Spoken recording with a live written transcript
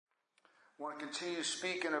I want to continue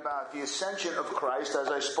speaking about the ascension of Christ. As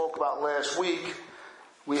I spoke about last week,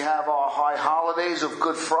 we have our high holidays of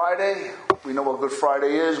Good Friday. We know what Good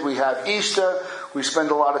Friday is. We have Easter. We spend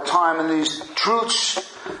a lot of time in these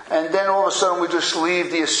truths. And then all of a sudden we just leave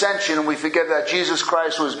the ascension and we forget that Jesus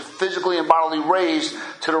Christ was physically and bodily raised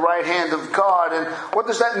to the right hand of God. And what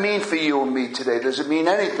does that mean for you and me today? Does it mean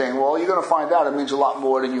anything? Well, you're going to find out it means a lot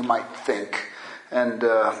more than you might think. And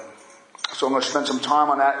so I'm going to spend some time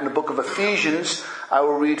on that in the book of Ephesians. I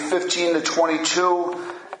will read 15 to 22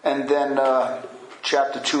 and then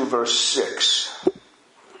chapter 2, verse 6.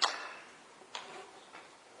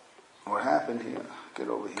 What happened here? Get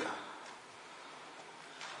over here.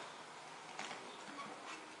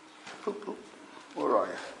 Where are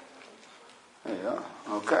you? There you are.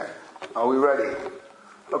 Okay. Are we ready?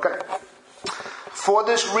 Okay. For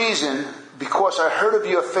this reason, because I heard of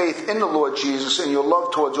your faith in the Lord Jesus and your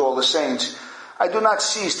love towards all the saints, I do not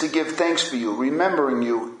cease to give thanks for you, remembering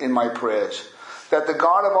you in my prayers, that the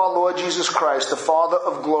God of our Lord Jesus Christ, the Father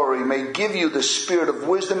of glory, may give you the spirit of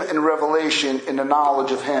wisdom and revelation in the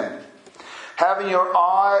knowledge of him, having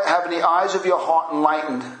the eyes of your heart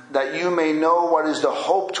enlightened, that you may know what is the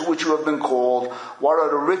hope to which you have been called, what are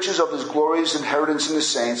the riches of his glorious inheritance in the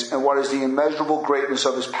saints, and what is the immeasurable greatness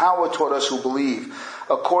of his power toward us who believe,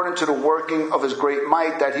 according to the working of his great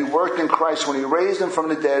might, that he worked in Christ when he raised him from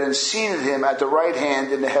the dead and seated him at the right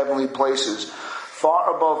hand in the heavenly places,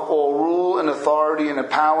 far above all rule and authority and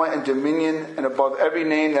power and dominion, and above every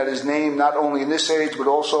name that is named, not only in this age, but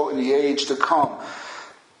also in the age to come.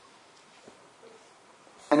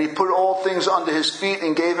 And he put all things under his feet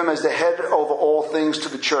and gave him as the head over all things to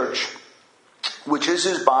the church, which is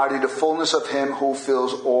his body, the fullness of him who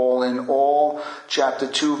fills all in all. Chapter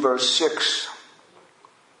 2, verse 6.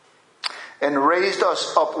 And raised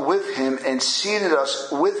us up with him and seated us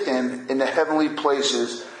with him in the heavenly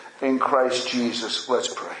places in Christ Jesus.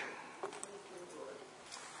 Let's pray.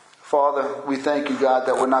 Father, we thank you, God,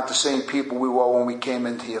 that we're not the same people we were when we came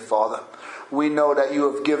into here, Father. We know that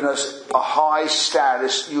you have given us a high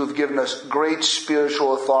status. You have given us great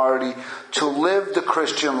spiritual authority to live the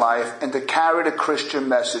Christian life and to carry the Christian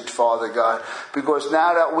message, Father God. Because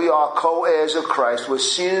now that we are co-heirs of Christ, we're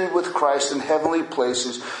seated with Christ in heavenly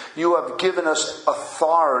places, you have given us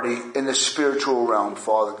authority in the spiritual realm,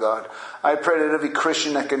 Father God. I pray that every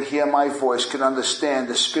Christian that can hear my voice can understand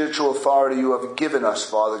the spiritual authority you have given us,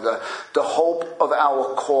 Father God, the hope of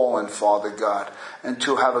our calling, Father God, and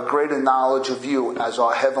to have a greater knowledge of you as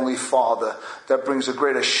our Heavenly Father that brings a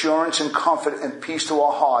great assurance and comfort and peace to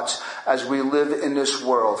our hearts as we live in this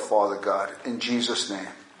world, Father God. In Jesus' name,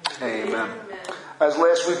 amen. As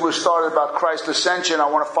last week we started about Christ's ascension, I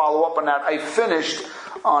want to follow up on that. I finished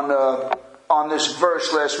on this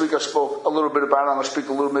verse last week. I spoke a little bit about it. I'm going to speak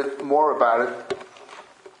a little bit more about it.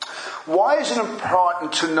 Why is it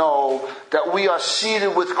important to know that we are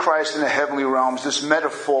seated with Christ in the heavenly realms? This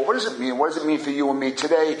metaphor, what does it mean? What does it mean for you and me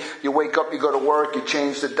today? You wake up, you go to work, you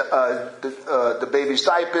change the baby's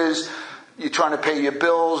diapers, you're trying to pay your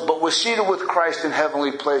bills, but we're seated with Christ in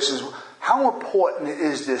heavenly places. How important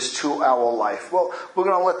is this to our life? Well, we're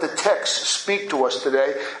going to let the text speak to us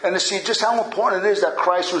today and to see just how important it is that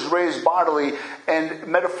Christ was raised bodily, and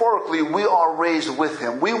metaphorically, we are raised with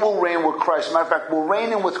him. We will reign with Christ. Matter of fact, we're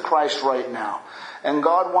reigning with Christ right now. And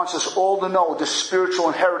God wants us all to know the spiritual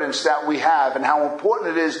inheritance that we have and how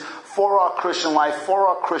important it is for our Christian life, for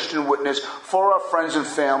our Christian witness, for our friends and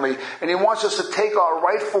family. And he wants us to take our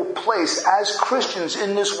rightful place as Christians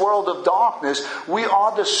in this world of darkness. We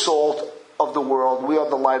are the salt of the world. We are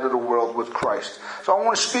the light of the world with Christ. So I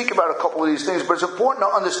want to speak about a couple of these things, but it's important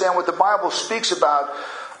to understand what the Bible speaks about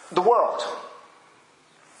the world.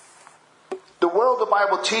 The world the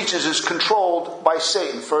Bible teaches is controlled by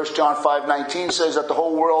Satan. 1 John 5:19 says that the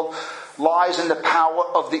whole world lies in the power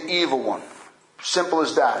of the evil one. Simple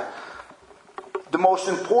as that. The most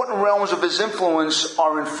important realms of his influence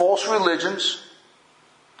are in false religions.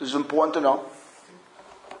 This is important to know.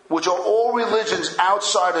 Which are all religions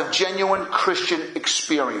outside of genuine Christian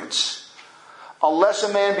experience. Unless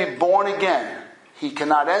a man be born again, he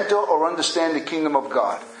cannot enter or understand the kingdom of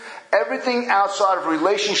God. Everything outside of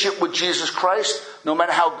relationship with Jesus Christ, no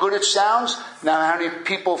matter how good it sounds, no matter how many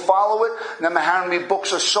people follow it, no matter how many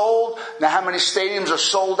books are sold, no matter how many stadiums are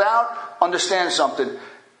sold out, understand something.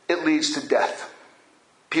 It leads to death.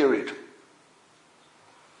 Period.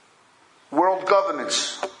 World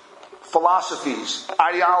governments, philosophies,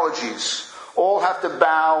 ideologies, all have to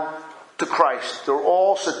bow to Christ. They're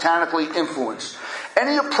all satanically influenced.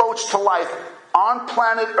 Any approach to life on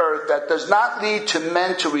planet Earth that does not lead to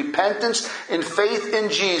men to repentance and faith in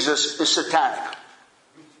Jesus is satanic.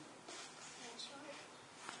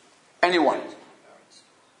 Anyone.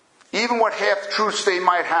 Even what half-truths they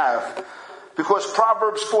might have. Because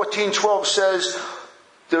Proverbs 14:12 says,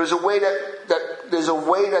 there's a way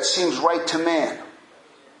that seems right to man,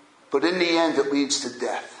 but in the end it leads to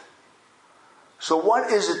death. So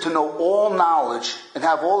what is it to know all knowledge and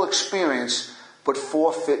have all experience, but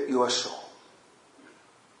forfeit your soul?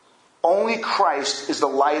 Only Christ is the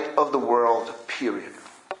light of the world, period.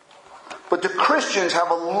 But the Christians have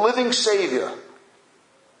a living Savior.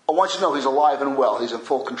 I want you to know He's alive and well. He's in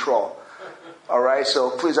full control. All right? So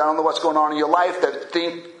please, I don't know what's going on in your life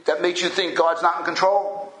that makes you think God's not in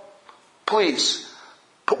control. Please,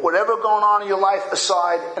 put whatever going on in your life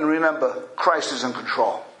aside and remember, Christ is in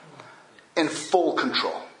control. In full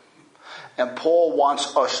control. And Paul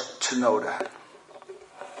wants us to know that.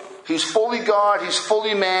 He's fully God. He's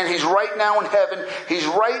fully man. He's right now in heaven. He's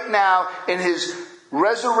right now in His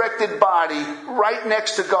resurrected body right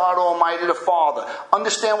next to God Almighty the Father.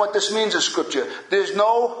 Understand what this means in Scripture. There's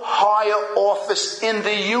no higher office in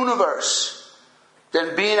the universe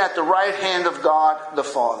than being at the right hand of God the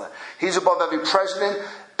Father. He's above every president,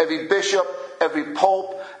 every bishop, every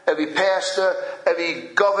pope, every pastor,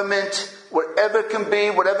 every government, whatever can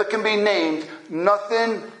be named.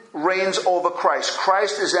 Nothing reigns over Christ.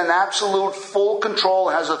 Christ is in absolute full control,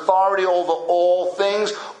 has authority over all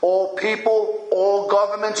things, all people, all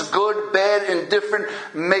governments, good, bad, indifferent,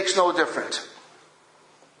 makes no difference.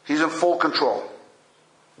 He's in full control.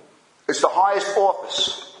 It's the highest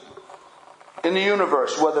office in the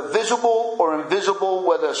universe, whether visible or invisible,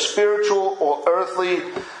 whether spiritual or earthly.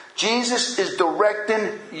 Jesus is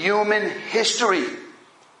directing human history.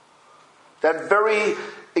 That very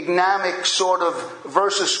enigmatic sort of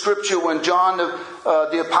verse of Scripture when John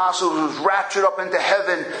the Apostle was raptured up into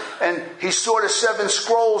heaven and he saw the 7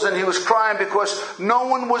 scrolls and he was crying because no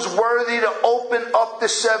one was worthy to open up the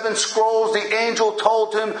 7 scrolls. The angel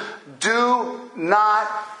told him, "Do not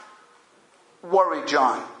worry,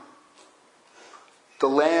 John. The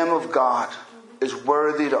Lamb of God is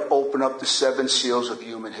worthy to open up the 7 seals of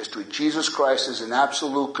human history." Jesus Christ is in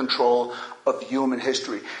absolute control of human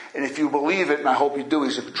history. And if you believe it, and I hope you do,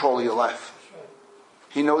 He's in control of your life.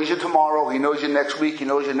 He knows you tomorrow. He knows you next week. He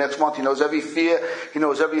knows you next month. He knows every fear. He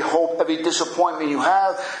knows every hope, every disappointment you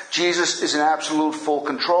have. Jesus is in absolute full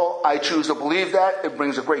control. I choose to believe that. It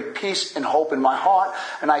brings a great peace and hope in my heart.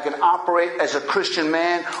 And I can operate as a Christian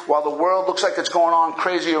man. While the world looks like it's going on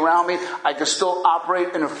crazy around me, I can still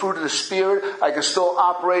operate in the fruit of the Spirit. I can still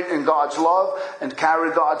operate in God's love and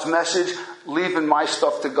carry God's message. Leaving my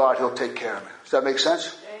stuff to God, He'll take care of it. Does that make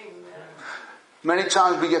sense? Many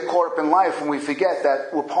times we get caught up in life and we forget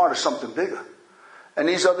that we're part of something bigger. And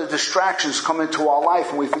these other distractions come into our life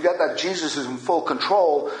and we forget that Jesus is in full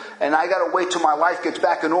control and I got to wait till my life gets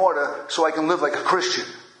back in order so I can live like a Christian.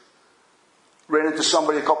 Ran into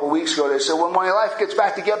somebody a couple of weeks ago. They said, "When my life gets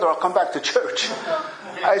back together, I'll come back to church."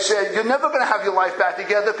 I said, "You're never going to have your life back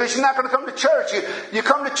together because you're not going to come to church. You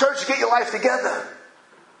come to church to get your life together.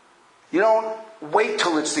 You don't wait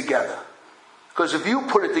till it's together. Because if you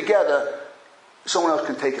put it together, someone else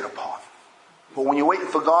can take it apart. But when you're waiting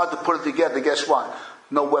for God to put it together, guess what?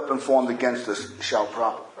 No weapon formed against us shall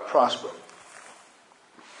prosper.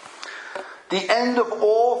 The end of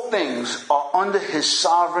all things are under His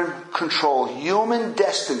sovereign control. Human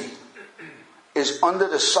destiny is under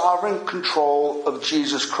the sovereign control of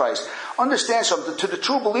Jesus Christ. Understand something. To the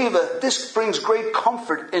true believer, this brings great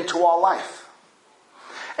comfort into our life.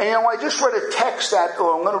 And I just read a text I'm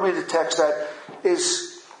going to read a text that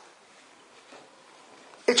is,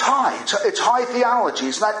 it's high. It's high theology.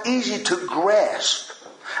 It's not easy to grasp.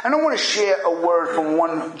 And I want to share a word from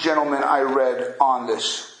one gentleman I read on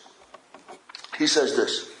this. He says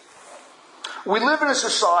this: "We live in a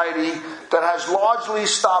society that has largely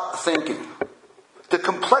stopped thinking. The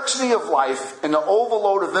complexity of life and the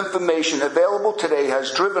overload of information available today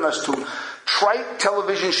has driven us to trite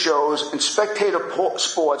television shows and spectator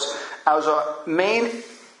sports as our main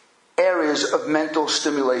areas of mental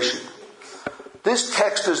stimulation. This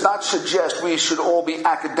text does not suggest we should all be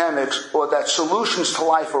academics or that solutions to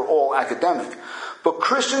life are all academic. But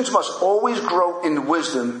Christians must always grow in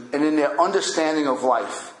wisdom and in their understanding of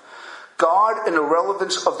life, God and the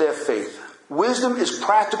relevance of their faith. Wisdom is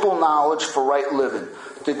practical knowledge for right living.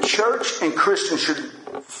 The church and Christians should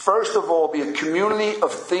first of all be a community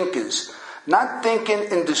of thinkers, not thinking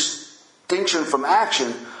in distinction from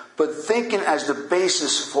action, but thinking as the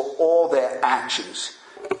basis for all their actions.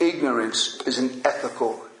 Ignorance is an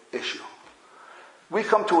ethical issue." We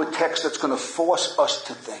come to a text that's going to force us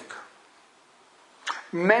to think.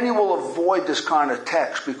 Many will avoid this kind of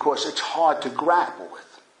text because it's hard to grapple with.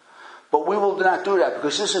 But we will not do that,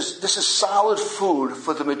 because this is solid food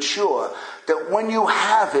for the mature, that when you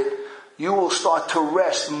have it, you will start to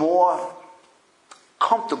rest more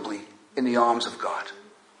comfortably in the arms of God.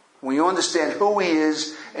 When you understand who He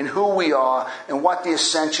is and who we are and what the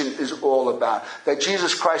ascension is all about. That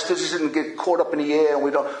Jesus Christ doesn't get caught up in the air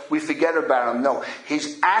and we forget about Him. No,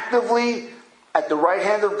 He's actively at the right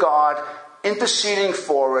hand of God, interceding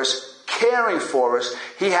for us, caring for us.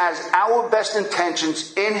 He has our best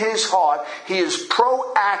intentions in His heart. He is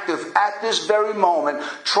proactive at this very moment,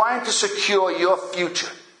 trying to secure your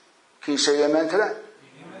future. Can you say amen to that?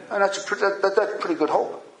 Amen. And that's pretty good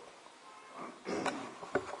hope.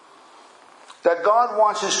 That God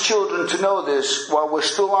wants His children to know this while we're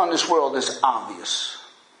still on this world is obvious.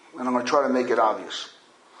 And I'm going to try to make it obvious.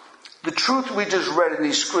 The truth we just read in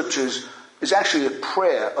these scriptures is actually a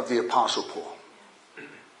prayer of the Apostle Paul.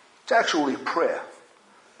 It's actually prayer.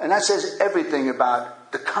 And that says everything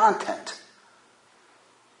about the content.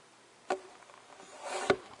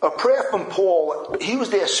 A prayer from Paul, he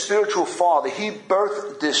was their spiritual father. He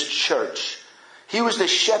birthed this church. He was the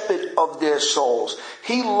shepherd of their souls.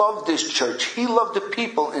 He loved this church. He loved the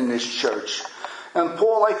people in this church. And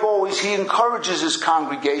Paul, like always, he encourages his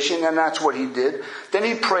congregation, and that's what he did. Then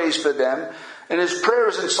he prays for them. And his prayer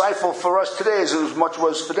is insightful for us today as much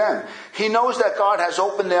was for them. He knows that God has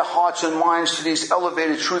opened their hearts and minds to these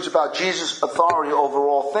elevated truths about Jesus' authority over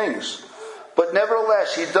all things. But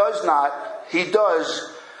nevertheless, he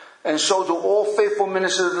does, and so do all faithful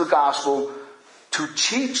ministers of the gospel, to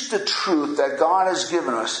teach the truth that God has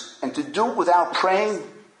given us, and to do it without praying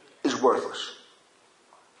is worthless.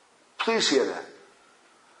 Please hear that.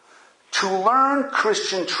 To learn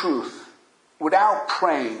Christian truth without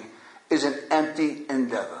praying is an empty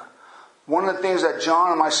endeavor. One of the things that John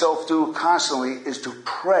and myself do constantly is to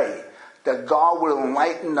pray that God will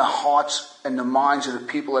enlighten the hearts and the minds of the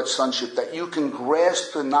people at Sonship, that you can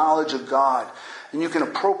grasp the knowledge of God and you can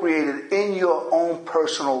appropriate it in your own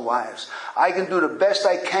personal lives. I can do the best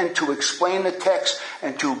I can to explain the text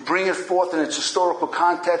and to bring it forth in its historical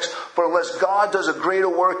context, but unless God does a greater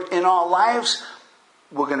work in our lives,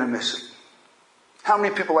 we're going to miss it. How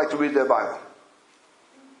many people like to read their Bible?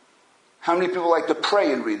 How many people like to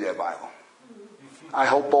pray and read their Bible? I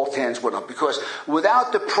hope both hands went up, because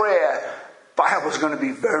without the prayer, Bible is going to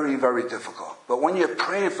be very, very difficult. But when you're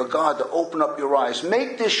praying for God to open up your eyes,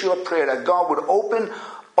 make this your prayer, that God would open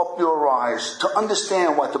up your eyes to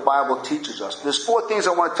understand what the Bible teaches us. There's 4 things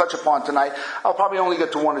I want to touch upon tonight. I'll probably only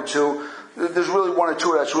get to 1 or 2. There's really 1 or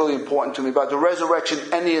 2 that's really important to me about the resurrection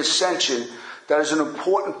and the ascension. That is an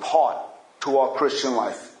important part to our Christian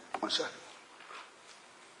life. 1 second.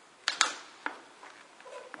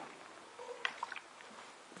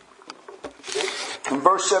 In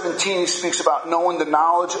verse 17, he speaks about knowing the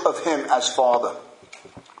knowledge of Him as Father.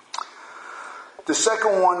 The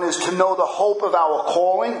second one is to know the hope of our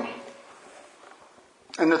calling.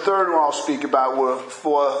 And the third one I'll speak about were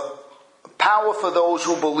for power for those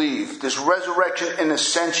who believe. This resurrection and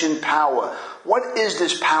ascension power. What is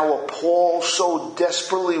this power Paul so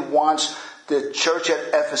desperately wants the church at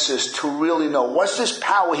Ephesus to really know? What's this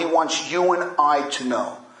power he wants you and I to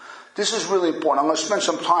know? This is really important. I'm going to spend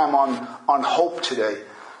some time on hope today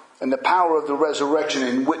and the power of the resurrection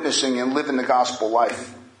in witnessing and living the gospel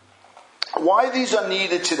life. Why these are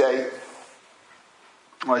needed today,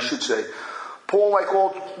 or I should say, Paul, like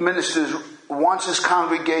all ministers, wants his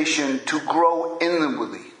congregation to grow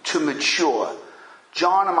inwardly, to mature.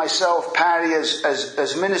 John and myself, Patty,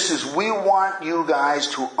 as ministers, we want you guys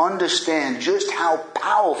to understand just how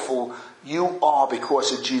powerful you are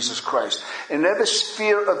because of Jesus Christ. In every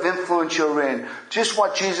sphere of influence you're in, just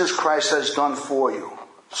what Jesus Christ has done for you.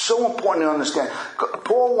 So important to understand.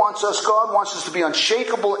 God wants us to be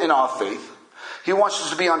unshakable in our faith. He wants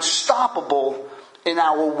us to be unstoppable in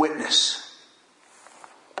our witness.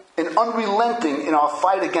 And unrelenting in our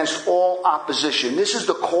fight against all opposition. This is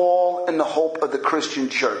the call and the hope of the Christian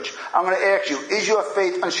church. I'm going to ask you, is your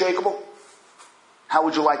faith unshakable? How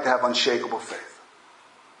would you like to have unshakable faith?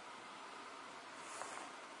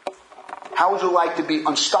 How would you like to be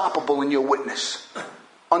unstoppable in your witness?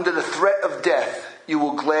 Under the threat of death, you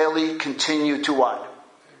will gladly continue to what?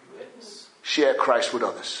 Share Christ with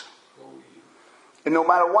others. And no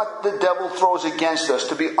matter what the devil throws against us,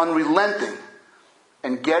 to be unrelenting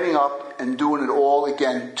and getting up and doing it all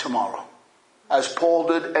again tomorrow. As Paul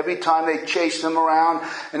did every time they chased him around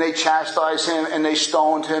and they chastised him and they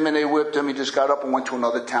stoned him and they whipped him, he just got up and went to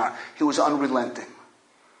another town. He was unrelenting.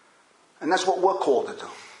 And that's what we're called to do.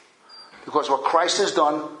 Because what Christ has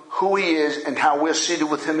done, who He is, and how we're seated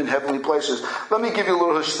with Him in heavenly places. Let me give you a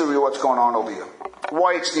little history of what's going on over here.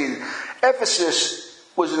 Why it's needed. Ephesus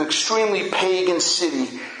was an extremely pagan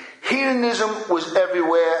city. Hedonism was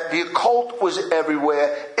everywhere. The occult was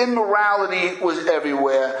everywhere. Immorality was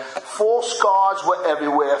everywhere. False gods were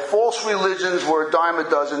everywhere. False religions were a dime a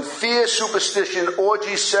dozen. Fear, superstition,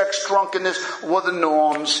 orgy, sex, drunkenness were the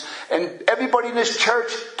norms. And everybody in this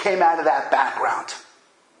church came out of that background.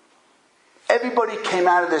 Everybody came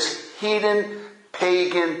out of this heathen,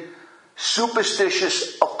 pagan,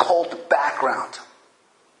 superstitious, occult background.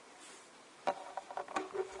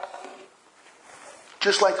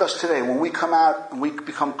 Just like us today, when we come out and we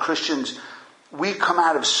become Christians, we come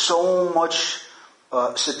out of so much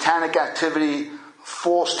satanic activity,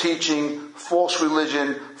 false teaching, false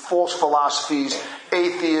religion, false philosophies,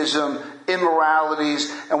 atheism,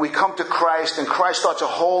 immoralities, and we come to Christ, and Christ starts a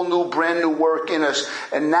whole new, brand new work in us.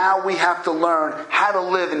 And now we have to learn how to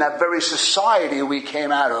live in that very society we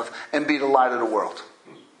came out of and be the light of the world.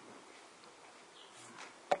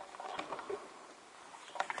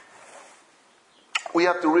 We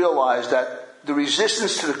have to realize that the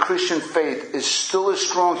resistance to the Christian faith is still as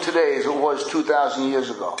strong today as it was 2,000 years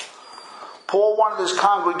ago. Paul wanted his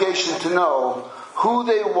congregation to know who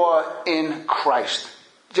they were in Christ.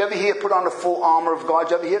 Did you ever hear put on the full armor of God?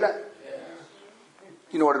 Did you ever hear that? Yeah.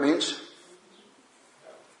 You know what it means?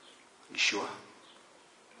 You sure?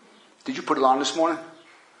 Did you put it on this morning?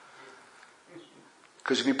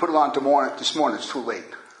 Because if you put it on this morning, it's too late.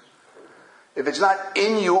 If it's not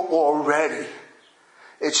in you already,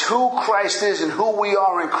 it's who Christ is and who we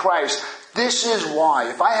are in Christ. This is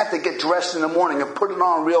why. If I have to get dressed in the morning and put it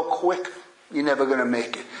on real quick, you're never going to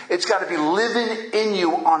make it. It's got to be living in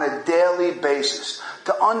you on a daily basis.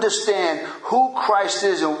 To understand who Christ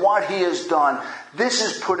is and what He has done, this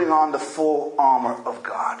is putting on the full armor of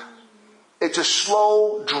God. It's a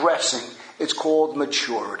slow dressing. It's called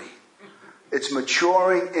maturity. It's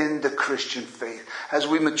maturing in the Christian faith. As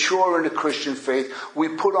we mature in the Christian faith, we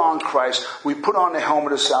put on Christ. We put on the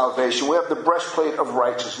helmet of salvation. We have the breastplate of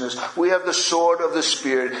righteousness. We have the sword of the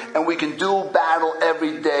Spirit. And we can do battle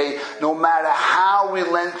every day, no matter how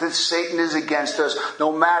relentless Satan is against us,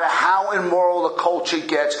 no matter how immoral the culture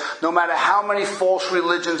gets, no matter how many false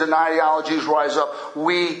religions and ideologies rise up,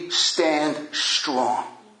 we stand strong.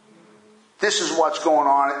 This is what's going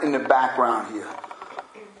on in the background here.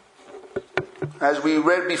 As we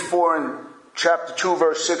read before in chapter 2,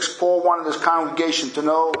 verse 6, Paul wanted his congregation to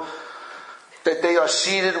know that they are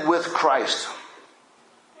seated with Christ.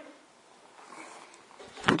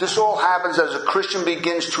 This all happens as a Christian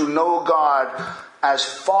begins to know God as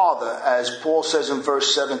Father, as Paul says in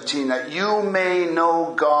verse 17, that you may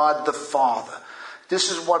know God the Father. This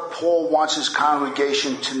is what Paul wants his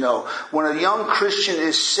congregation to know. When a young Christian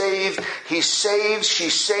is saved, he's saved,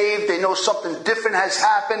 she's saved, they know something different has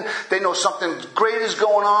happened, they know something great is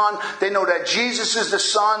going on, they know that Jesus is the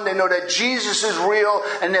Son, they know that Jesus is real,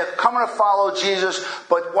 and they're coming to follow Jesus.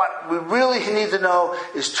 But what we really need to know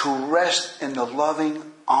is to rest in the loving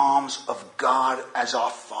arms of God as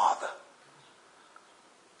our Father.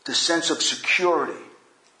 The sense of security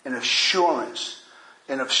and assurance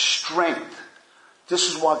and of strength. This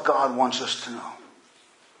is what God wants us to know.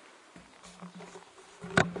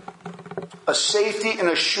 A safety and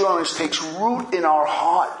assurance takes root in our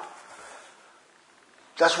heart.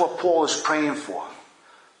 That's what Paul is praying for.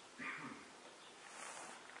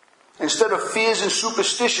 Instead of fears and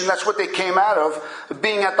superstition, that's what they came out of,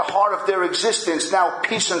 being at the heart of their existence. Now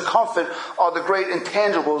peace and comfort are the great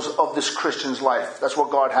intangibles of this Christian's life. That's what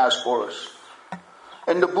God has for us.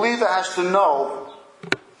 And the believer has to know,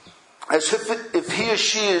 as if he or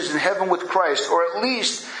she is in heaven with Christ, or at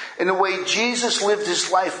least in the way Jesus lived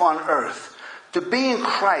his life on earth. To be in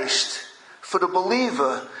Christ, for the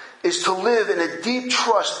believer, is to live in a deep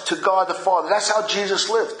trust to God the Father. That's how Jesus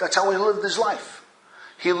lived. That's how he lived his life.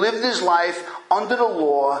 He lived his life under the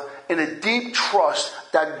law in a deep trust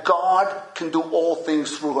that God can do all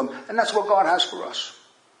things through him. And that's what God has for us.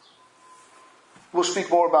 We'll speak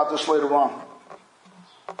more about this later on.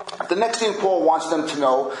 The next thing Paul wants them to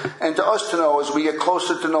know, and to us to know as we get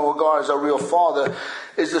closer to know God as our real Father,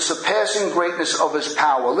 is the surpassing greatness of his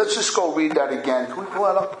power. Let's just go read that again. Can we pull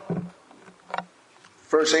that up?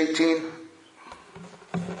 Verse 18.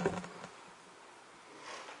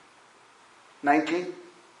 19.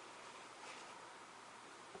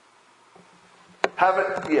 Have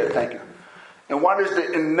it? Yeah, thank you. And what is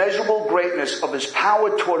the immeasurable greatness of his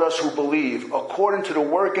power toward us who believe, according to the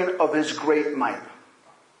working of his great might?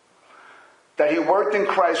 That he worked in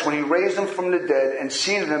Christ when he raised him from the dead and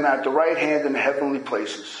seated him at the right hand in the heavenly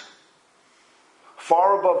places,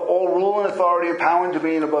 far above all rule and authority and power and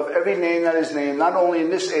dominion, above every name that is named, not only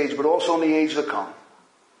in this age, but also in the age to come.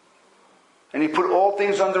 And And he put all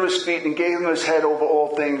things under his feet and gave him his head over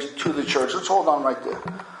all things to the church. Let's hold on right there.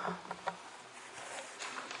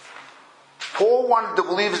 Paul wanted the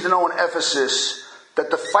believers to know in Ephesus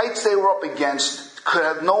that the fights they were up against could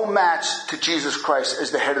have no match to Jesus Christ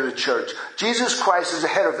as the head of the church. Jesus Christ is the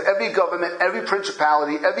head of every government, every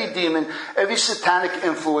principality, every demon, every satanic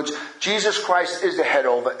influence. Jesus Christ is the head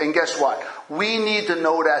over. And guess what? We need to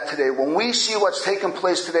know that today. When we see what's taking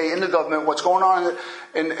place today in the government, what's going on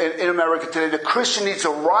in America today, the Christian needs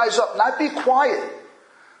to rise up, not be quiet.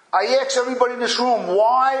 I ask everybody in this room,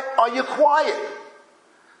 why are you quiet?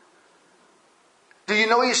 Do you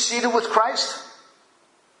know you're seated with Christ?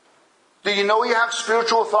 Do you know you have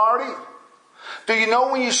spiritual authority? Do you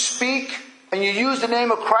know when you speak and you use the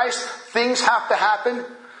name of Christ, things have to happen?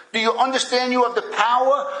 Do you understand you have the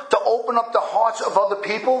power to open up the hearts of other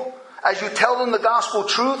people? As you tell them the gospel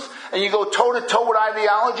truth and you go toe-to-toe with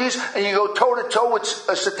ideologies and you go toe-to-toe with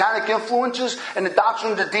satanic influences and the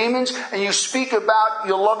doctrine of the demons and you speak about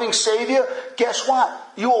your loving Savior, guess what?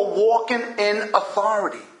 You are walking in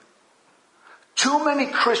authority. Too many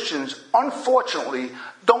Christians, unfortunately,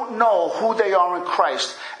 don't know who they are in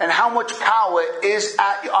Christ and how much power is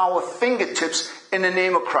at our fingertips in the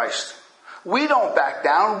name of Christ. We don't back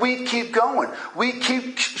down. We keep going. We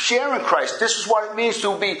keep sharing Christ. This is what it means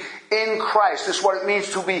to be in Christ. This is what it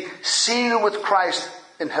means to be seated with Christ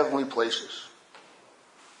in heavenly places.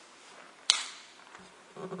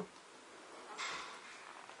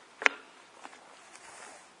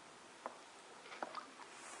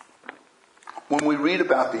 When we read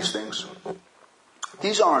about these things,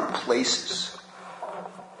 these aren't places.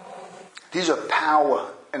 These are power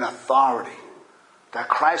and authority. That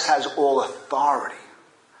Christ has all authority.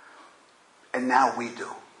 And now we do.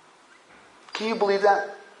 Can you believe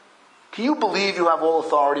that? Can you believe you have all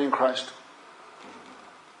authority in Christ?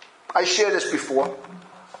 I shared this before.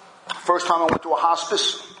 First time I went to a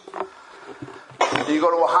hospice. And you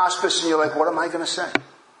go to a hospice and you're like, what am I going to say?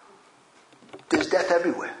 There's death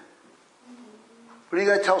everywhere. What are you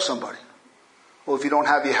going to tell somebody? Well, if you don't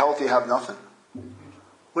have your health, you have nothing.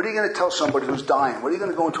 What are you going to tell somebody who's dying? What are you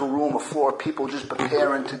going to go into a room of 4 people just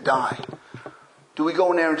preparing to die? Do we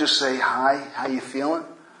go in there and just say, hi, how you feeling?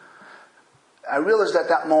 I realized at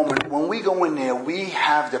that moment, when we go in there, we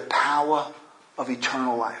have the power of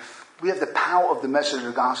eternal life. We have the power of the message of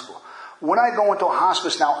the gospel. When I go into a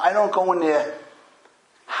hospice now, I don't go in there,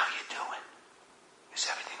 how you doing? Is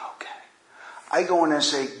everything okay? I go in there and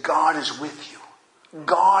say, God is with you.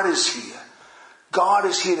 God is here. God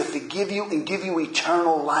is here to forgive you and give you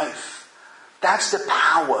eternal life. That's the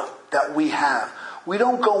power that we have. We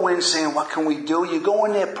don't go in saying, what can we do? You go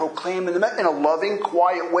in there proclaiming in a loving,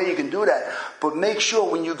 quiet way. You can do that. But make sure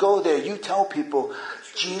when you go there, you tell people,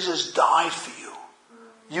 Jesus died for you.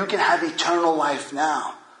 You can have eternal life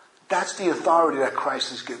now. That's the authority that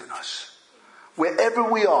Christ has given us. Wherever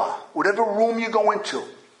we are, whatever room you go into,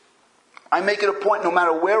 I make it a point, no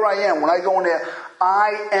matter where I am, when I go in there,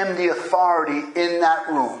 I am the authority in that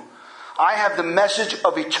room. I have the message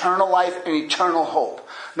of eternal life and eternal hope.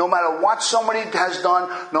 No matter what somebody has done,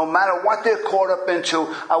 no matter what they're caught up into,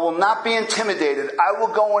 I will not be intimidated. I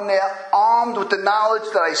will go in there armed with the knowledge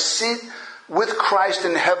that I sit with Christ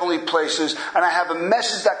in heavenly places, and I have a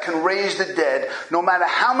message that can raise the dead. No matter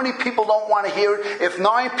how many people don't want to hear it, if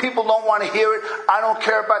 9 people don't want to hear it, I don't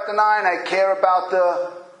care about the 9, I care about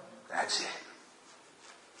that's it.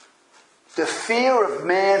 The fear of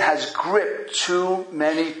man has gripped too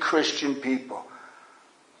many Christian people.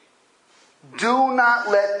 Do not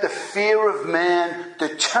let the fear of man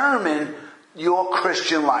determine your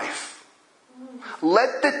Christian life.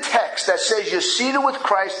 Let the text that says you're seated with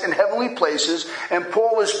Christ in heavenly places, and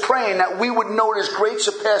Paul is praying that we would know this great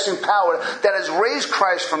surpassing power that has raised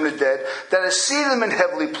Christ from the dead, that has seated him in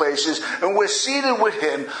heavenly places, and we're seated with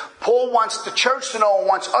him. Paul wants the church to know and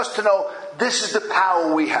wants us to know this is the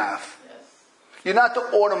power we have. You're not the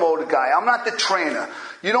automotive guy. I'm not the trainer.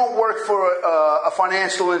 You don't work for a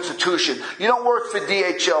financial institution. You don't work for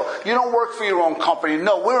DHL. You don't work for your own company.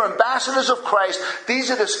 No, we're ambassadors of Christ. These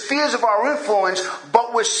are the spheres of our influence,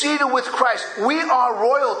 but we're seated with Christ. We are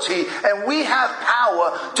royalty, and we have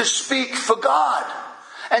power to speak for God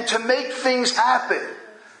and to make things happen.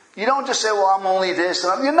 You don't just say, well, I'm only this.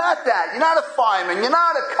 You're not that. You're not a fireman. You're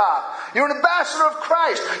not a cop. You're an ambassador of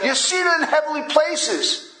Christ. You're seated in heavenly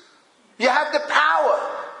places. You have the power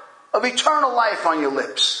of eternal life on your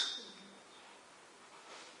lips.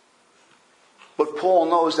 But Paul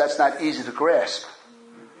knows that's not easy to grasp.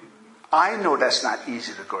 I know that's not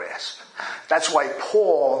easy to grasp. That's why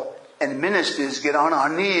Paul and ministers get on our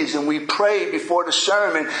knees and we pray before the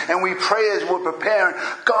sermon and we pray as we're preparing.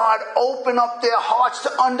 God, open up their hearts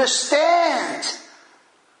to understand.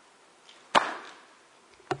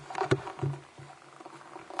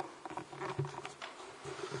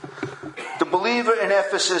 The believer in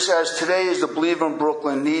Ephesus, as today is the believer in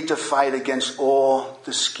Brooklyn, need to fight against all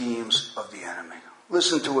the schemes of the enemy.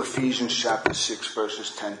 Listen to Ephesians chapter 6,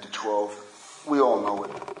 verses 10 to 12. We all know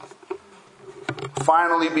it.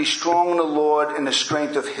 Finally, be strong in the Lord in the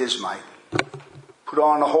strength of His might. Put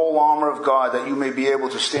on the whole armor of God that you may be able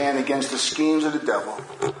to stand against the schemes of the devil.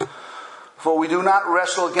 For we do not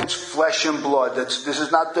wrestle against flesh and blood. This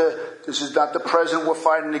is not the president we're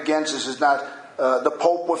fighting against. This is not the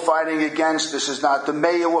Pope we're fighting against. This is not the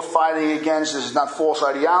mayor we're fighting against. This is not false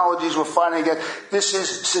ideologies we're fighting against. This is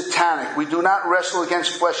satanic. We do not wrestle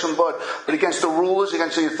against flesh and blood, but against the rulers,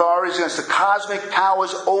 against the authorities, against the cosmic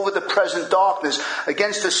powers over the present darkness,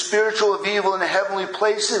 against the spiritual of evil in the heavenly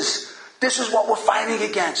places. This is what we're fighting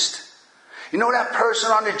against. You know that person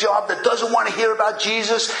on the job that doesn't want to hear about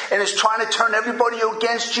Jesus and is trying to turn everybody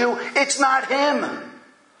against you? It's not him.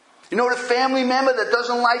 You know the family member that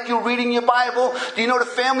doesn't like you reading your Bible? Do you know the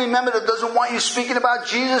family member that doesn't want you speaking about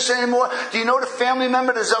Jesus anymore? Do you know the family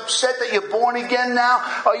member that's upset that you're born again now?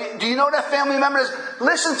 Do you know that family member that's...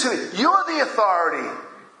 Listen to me. You're the authority,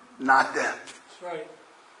 not them. That's right.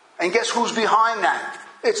 And guess who's behind that?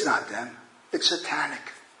 It's not them. It's satanic.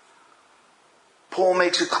 Paul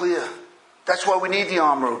makes it clear. That's why we need the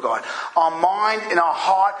armor of God. Our mind and our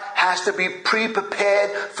heart has to be pre-prepared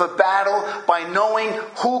for battle by knowing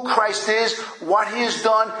who Christ is, what He has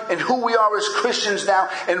done, and who we are as Christians now,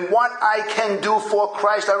 and what I can do for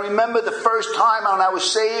Christ. I remember the first time when I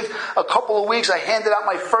was saved, a couple of weeks, I handed out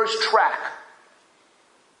my first tract.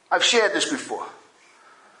 I've shared this before.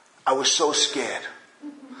 I was so scared.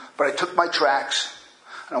 But I took my tracts,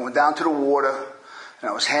 and I went down to the water, and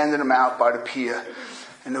I was handing them out by the pier.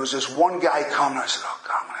 And there was this one guy coming. I said, oh,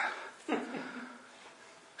 God, man.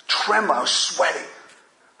 Tremble. I was sweating.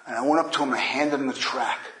 And I went up to him and I handed him the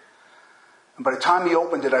tract. And by the time he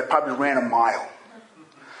opened it, I probably ran a mile.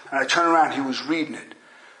 And I turned around, he was reading it.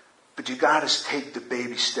 But you got to take the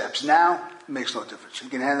baby steps. Now, it makes no difference. You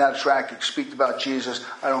can hand out a tract, you can speak about Jesus.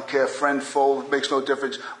 I don't care, friend, foe, it makes no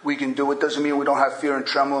difference. We can do it. Doesn't mean we don't have fear and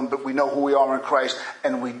trembling, but we know who we are in Christ,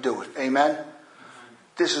 and we do it. Amen?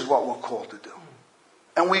 This is what we're called to do.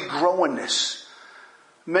 And we grow in this.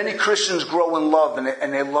 Many Christians grow in love,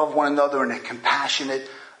 and they love one another, and they're compassionate.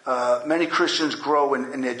 Many Christians grow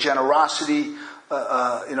in their generosity.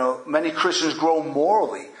 Many Christians grow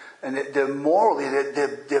morally, and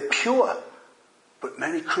they're pure. But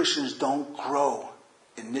many Christians don't grow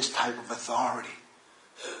in this type of authority.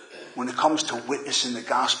 When it comes to witnessing the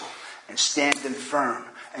gospel and standing firm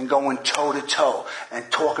and going toe to toe and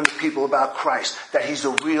talking to people about Christ, that He's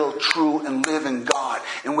the real, true, and living God.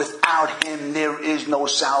 And without Him, there is no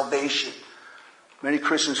salvation. Many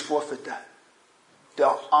Christians forfeit that.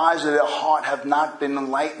 The eyes of their heart have not been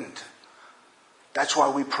enlightened. That's why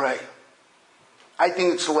we pray. I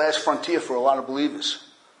think it's the last frontier for a lot of believers.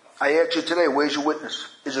 I ask you today, where's your witness?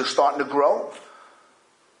 Is it starting to grow?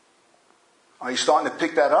 Are you starting to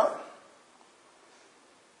pick that up?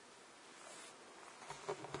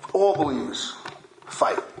 All believers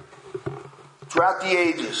fight throughout the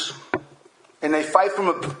ages, and they fight from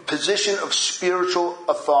a position of spiritual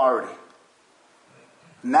authority.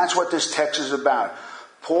 And that's what this text is about.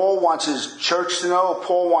 Paul wants his church to know,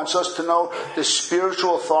 Paul wants us to know the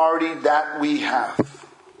spiritual authority that we have.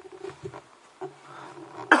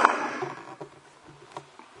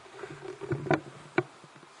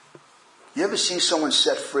 You ever see someone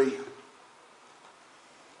set free?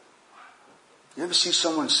 You ever see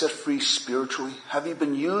someone set free spiritually? Have you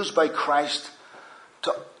been used by Christ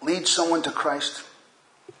to lead someone to Christ?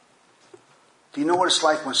 Do you know what it's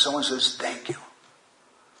like when someone says, thank you?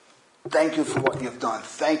 Thank you for what you've done.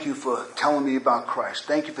 Thank you for telling me about Christ.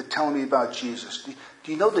 Thank you for telling me about Jesus.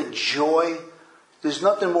 Do you know the joy? There's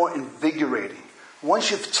nothing more invigorating. Once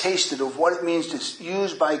you've tasted of what it means to be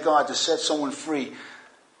used by God to set someone free,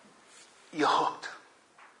 you're hooked.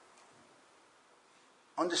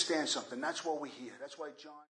 Understand something. That's what we hear. That's why John...